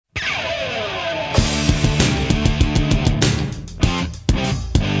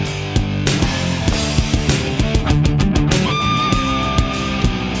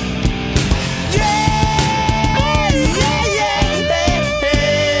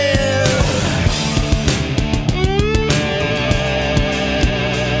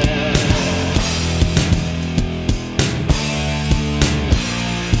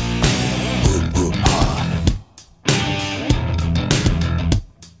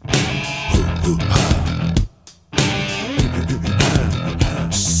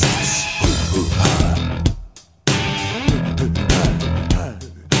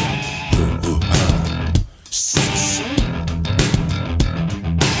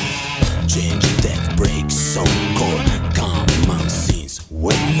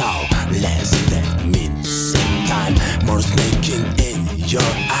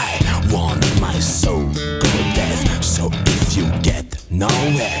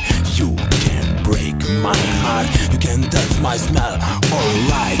You can break my heart, you can touch my smell.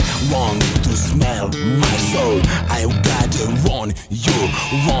 Alright, want to smell my soul. I gotta want you,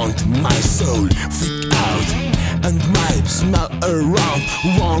 want my soul. Freak out, and my smell around.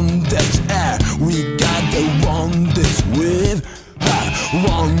 Want that air, we gotta want it with her.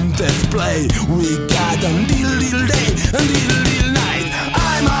 Want that play, we got a little day, a little night.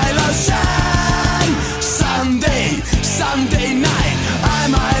 I'm my Lotion, Sunday night.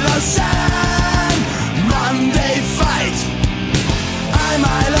 I'm my Lotion, Monday fight. I'm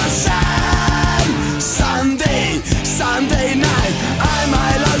my Lotion, Sunday night. I'm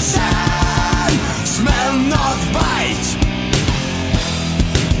my Lotion, smell not bite.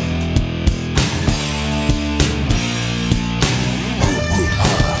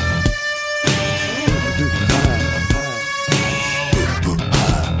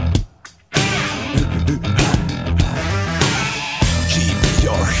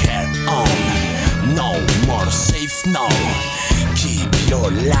 Safe now, keep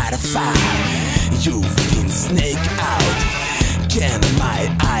your light afire. You've been snake out. Can my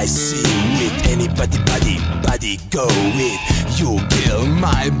eyes see with anybody, body go with? You kill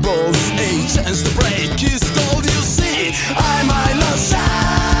my balls, a chance to break is cold, you see. I'm my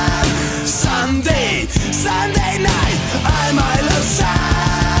Lotion, Sunday night. I'm my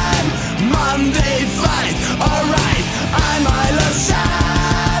Lotion, Monday fight. Alright, I'm my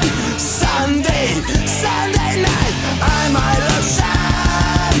Lotion, Sunday night. I'm my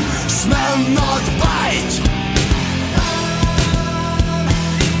Lotion, smell not bite.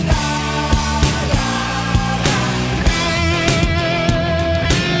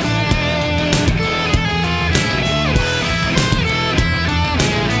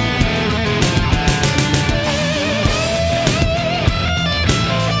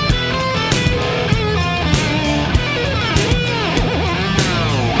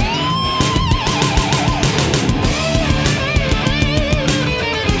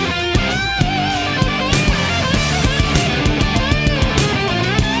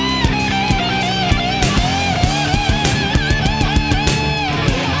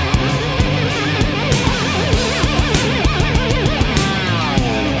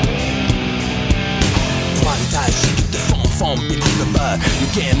 Unbelievable, you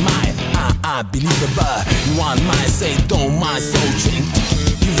get my believable. You want my say, don't my soul change.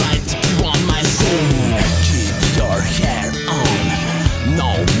 You right, you want my soul. Keep your hair on,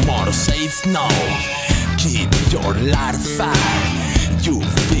 no more safe now. Keep your light fire.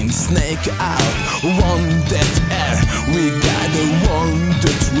 You've been snake out. Want that air, we gotta want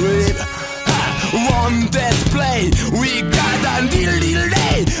the